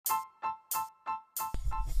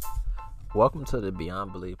Welcome to the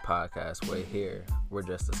Beyond Belief podcast, where here we're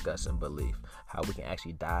just discussing belief, how we can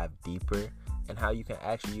actually dive deeper, and how you can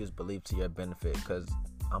actually use belief to your benefit. Because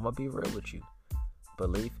I'm going to be real with you.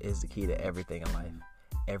 Belief is the key to everything in life.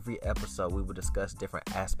 Every episode we will discuss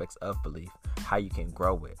different aspects of belief, how you can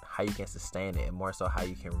grow it, how you can sustain it, and more so how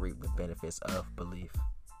you can reap the benefits of belief.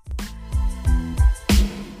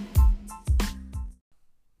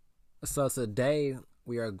 So today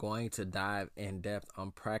we are going to dive in depth on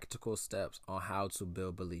practical steps on how to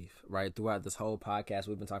build belief, right? Throughout this whole podcast,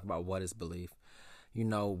 we've been talking about what is belief,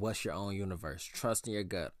 what's your own universe, trust in your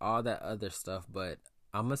gut, all that other stuff. But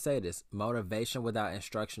I'm going to say this, motivation without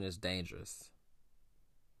instruction is dangerous.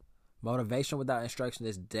 Motivation without instruction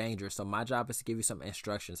is dangerous. So my job is to give you some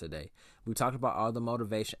instruction today. We talked about all the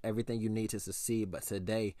motivation, everything you need to succeed. But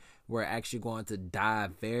today we're actually going to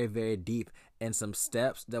dive very, very deep in some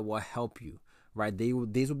steps that will help you, right? These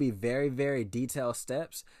will be very, very detailed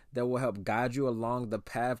steps that will help guide you along the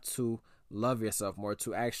path to love yourself more,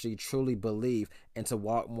 to actually truly believe, and to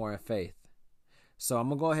walk more in faith. So I'm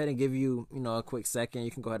going to go ahead and give you, a quick second.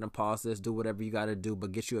 You can go ahead and pause this, do whatever you got to do,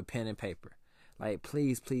 but get you a pen and paper. Like,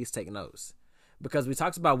 please take notes, because we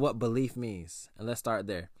talked about what belief means. And let's start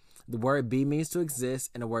there. The word be means to exist,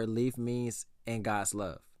 and the word live means in God's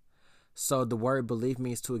love. So the word belief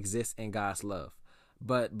means to exist in God's love.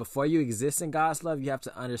 But before you exist in God's love, you have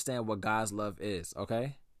to understand what God's love is,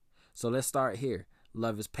 okay? So let's start here.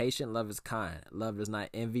 Love is patient. Love is kind. Love does not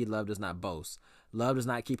envy. Love does not boast. Love does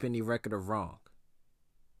not keep any record of wrong.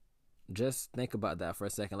 Just think about that for a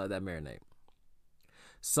second. Let that marinate.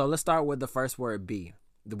 So let's start with the first word, be.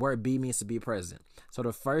 The word be means to be present. So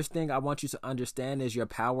the first thing I want you to understand is your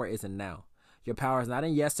power is in now. Your power is not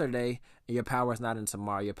in yesterday, and your power is not in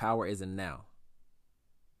tomorrow. Your power is in now.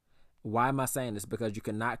 Why am I saying this? Because you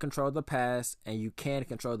cannot control the past and you can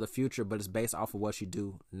control the future, but it's based off of what you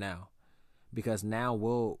do now. Because now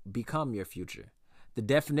will become your future. The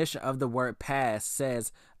definition of the word past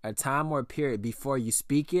says a time or period before you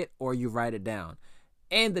speak it or you write it down.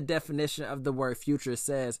 And the definition of the word future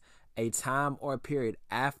says a time or period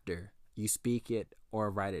after you speak it or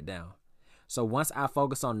write it down. So once I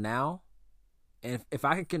focus on now, and if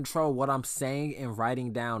I can control what I'm saying and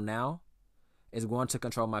writing down now, it's going to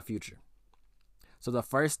control my future. So the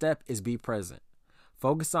first step is be present.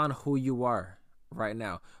 Focus on who you are right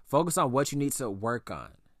now. Focus on what you need to work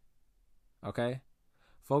on. Okay?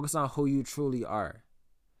 Focus on who you truly are.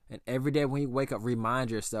 And every day when you wake up, remind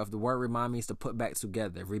yourself. The word remind means to put back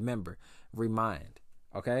together. Remember, remind.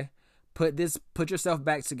 Okay? Put yourself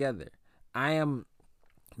back together. I am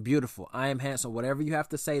beautiful. I am handsome. Whatever you have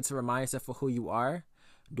to say to remind yourself of who you are,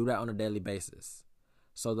 do that on a daily basis.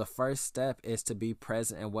 So the first step is to be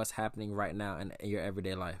present in what's happening right now in your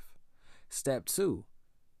everyday life. Step 2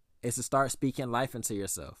 is to start speaking life into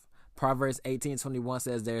yourself. Proverbs 18:21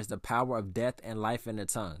 says there is the power of death and life in the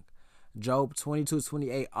tongue. Job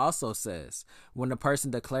 22:28 also says, when a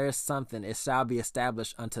person declares something, it shall be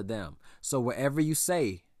established unto them. So whatever you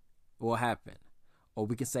say will happen. Or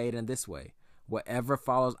we can say it in this way. Whatever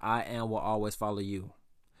follows I am will always follow you.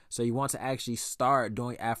 So you want to actually start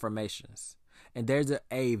doing affirmations. And there's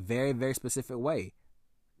a very, very specific way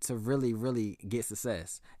to really, really get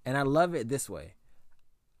success. And I love it this way.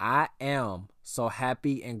 I am so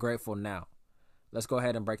happy and grateful now. Let's go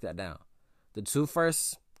ahead and break that down. The two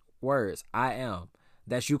first words, I am,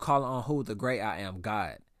 that's you calling on who? The great I am,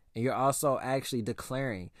 God. And you're also actually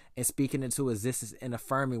declaring and speaking into existence and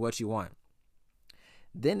affirming what you want.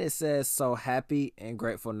 Then it says so happy and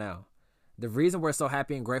grateful now. The reason we're so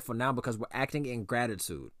happy and grateful now because we're acting in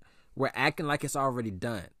gratitude. We're acting like it's already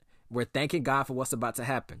done. We're thanking God for what's about to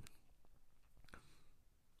happen.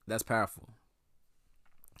 That's powerful.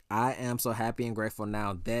 I am so happy and grateful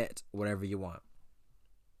now that whatever you want.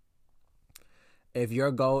 If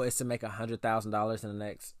your goal is to make $100,000 in the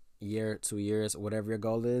next year, 2 years, whatever your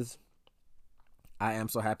goal is, I am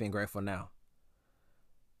so happy and grateful now.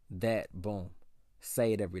 That, boom.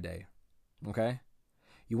 Say it every day. Okay?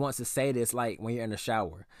 You want to say this like when you're in the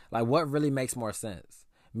shower. Like, what really makes more sense?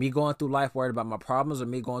 Me going through life worried about my problems or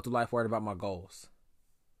me going through life worried about my goals?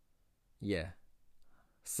 Yeah.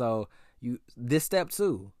 So this step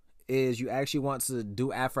 2 is you actually want to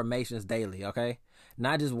do affirmations daily, okay?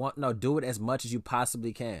 Not just do it as much as you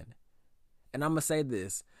possibly can. And I'm going to say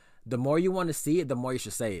this. The more you want to see it, the more you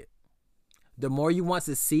should say it. The more you want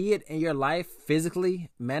to see it in your life physically,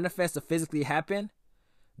 manifest or physically happen,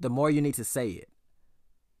 the more you need to say it.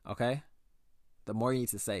 Okay? The more you need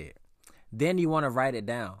to say it. Then you want to write it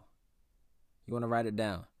down. You want to write it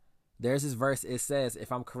down. There's this verse, it says, if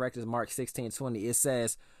I'm correct, it's Mark 16:20. It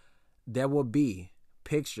says, there will be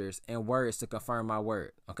pictures and words to confirm my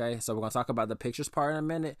word. Okay, so we're going to talk about the pictures part in a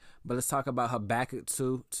minute, but let's talk about Habakkuk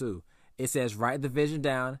 2:2. It says, write the vision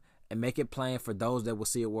down and make it plain for those that will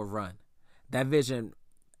see it will run. That vision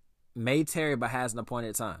may tarry but has an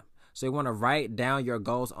appointed time. So you want to write down your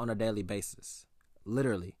goals on a daily basis.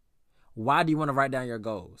 Literally. Why do you want to write down your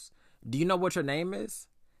goals? Do you know what your name is?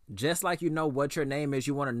 Just like you know what your name is,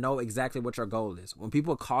 you want to know exactly what your goal is. When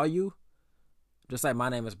people call you, just like my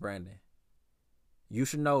name is Brandon, you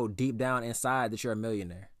should know deep down inside that you're a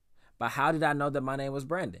millionaire. But how did I know that my name was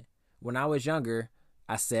Brandon? When I was younger,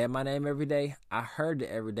 I said my name every day. I heard it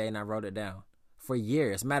every day and I wrote it down for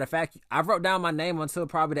years. Matter of fact, I wrote down my name until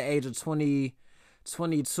probably the age of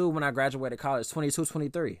 22 when I graduated college, 22,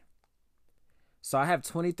 23. So I have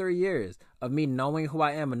 23 years of me knowing who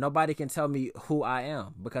I am, and nobody can tell me who I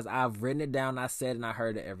am because I've written it down, I said, and I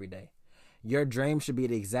heard it every day. Your dream should be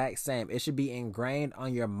the exact same. It should be ingrained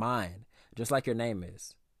on your mind, just like your name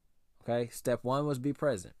is. Okay? Step 1 was be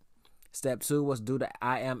present. Step 2 was do the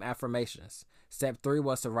I am affirmations. Step 3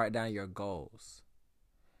 was to write down your goals.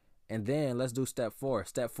 And then let's do step 4.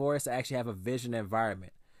 Step 4 is to actually have a vision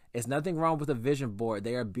environment. It's nothing wrong with a vision board.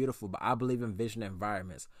 They are beautiful, but I believe in vision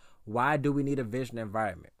environments. Why do we need a vision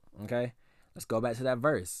environment? Okay, let's go back to that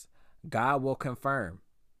verse. God will confirm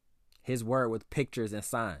his word with pictures and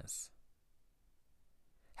signs.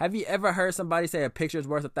 Have you ever heard somebody say a picture is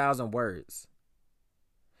worth 1,000 words?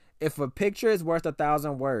 If a picture is worth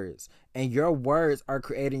 1,000 words and your words are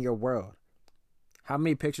creating your world, how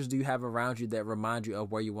many pictures do you have around you that remind you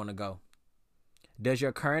of where you want to go? Does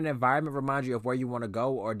your current environment remind you of where you want to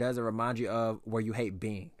go, or does it remind you of where you hate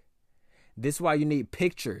being? This is why you need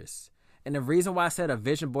pictures. And the reason why I said a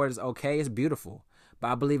vision board is okay, it's beautiful, but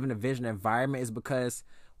I believe in a vision environment is because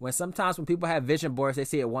sometimes when people have vision boards, they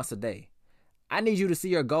see it once a day. I need you to see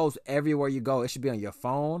your goals everywhere you go. It should be on your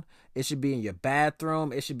phone. It should be in your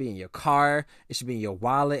bathroom. It should be in your car. It should be in your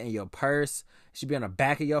wallet and your purse. It should be on the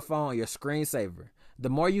back of your phone, your screensaver. The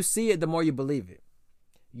more you see it, the more you believe it.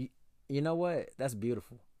 You know what? That's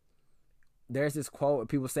beautiful. There's this quote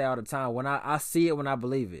people say all the time, when I see it when I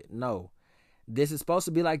believe it. No. This is supposed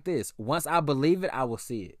to be like this. Once I believe it, I will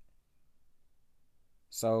see it.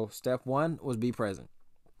 So step 1 was be present.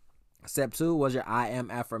 Step 2 was your I am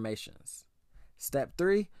affirmations. Step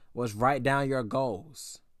 3 was write down your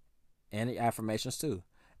goals and the affirmations too.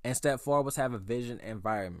 And step 4 was have a vision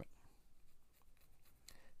environment.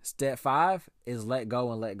 Step 5 is let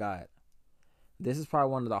go and let God. This is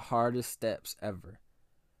probably one of the hardest steps ever.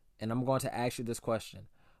 And I'm going to ask you this question.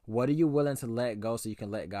 What are you willing to let go so you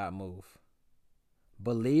can let God move?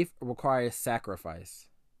 Belief requires sacrifice.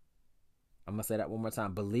 I'm going to say that one more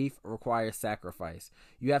time. Belief requires sacrifice.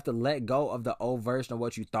 You have to let go of the old version of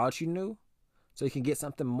what you thought you knew so you can get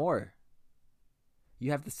something more. You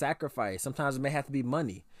have to sacrifice. Sometimes it may have to be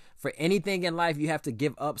money. For anything in life, you have to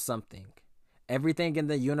give up something. Everything in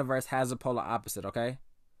the universe has a polar opposite, okay?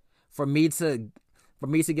 For me to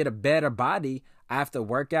get a better body, I have to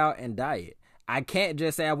work out and diet. I can't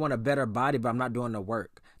just say I want a better body, but I'm not doing the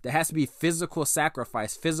work. There has to be physical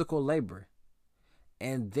sacrifice, physical labor.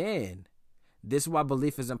 And then, this is why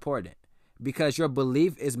belief is important. Because your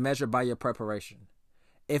belief is measured by your preparation.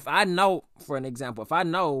 If I know, for an example, if I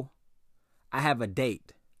know I have a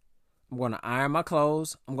date, I'm going to iron my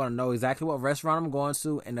clothes. I'm going to know exactly what restaurant I'm going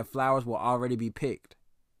to, and the flowers will already be picked.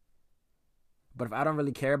 But if I don't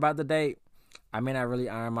really care about the date, I may not really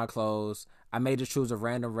iron my clothes. I may just choose a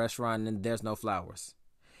random restaurant and there's no flowers.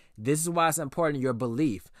 This is why it's important, your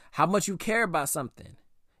belief. How much you care about something.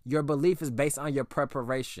 Your belief is based on your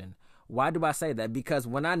preparation. Why do I say that? Because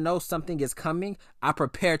when I know something is coming, I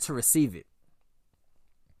prepare to receive it.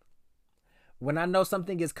 When I know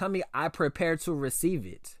something is coming, I prepare to receive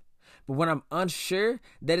it. But when I'm unsure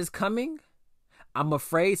that it's coming, I'm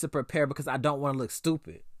afraid to prepare because I don't want to look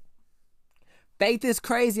stupid. Faith is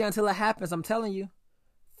crazy until it happens. I'm telling you.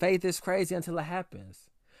 Faith is crazy until it happens.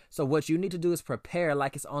 So what you need to do is prepare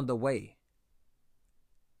like it's on the way.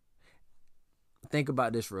 Think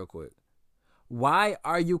about this real quick. Why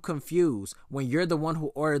are you confused when you're the one who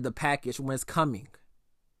ordered the package when it's coming?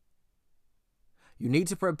 You need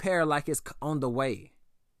to prepare like it's on the way.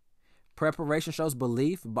 Preparation shows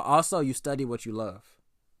belief, but also you study what you love.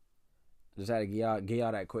 Just had to give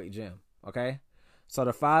y'all that quick gem, okay? So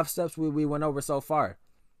the 5 steps we went over so far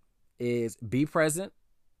is be present.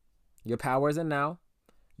 Your power is in now.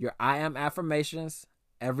 Your I am affirmations.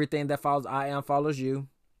 Everything that follows I am follows you.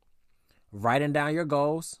 Writing down your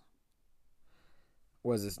goals.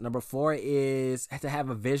 What is this? Number 4 is to have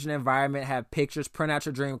a vision environment, have pictures, print out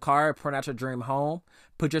your dream car, print out your dream home.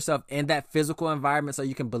 Put yourself in that physical environment so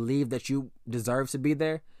you can believe that you deserve to be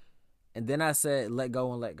there. And then I said, let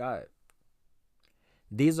go and let God.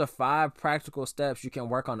 These are 5 practical steps you can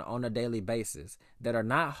work on a daily basis that are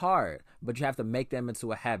not hard, but you have to make them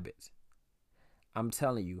into a habit. I'm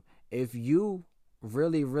telling you, if you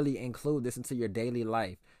really, really include this into your daily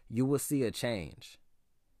life, you will see a change.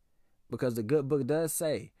 Because the good book does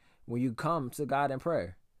say, when you come to God in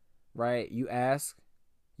prayer, right, you ask,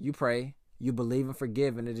 you pray, you believe and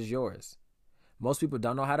forgive, and it is yours. Most people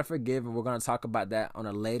don't know how to forgive, and we're going to talk about that on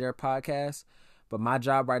a later podcast. But my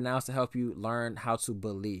job right now is to help you learn how to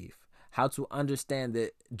believe, how to understand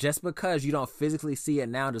that just because you don't physically see it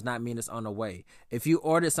now does not mean it's on the way. If you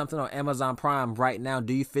ordered something on Amazon Prime right now,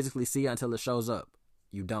 do you physically see it until it shows up?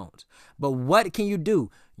 You don't. But what can you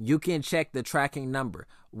do? You can check the tracking number.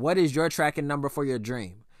 What is your tracking number for your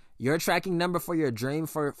dream? Your tracking number for your dream,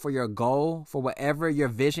 for your goal, for whatever your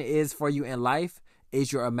vision is for you in life,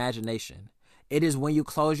 is your imagination. It is when you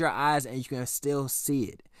close your eyes and you can still see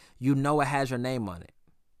it. You know it has your name on it.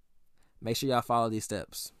 Make sure y'all follow these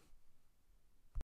steps.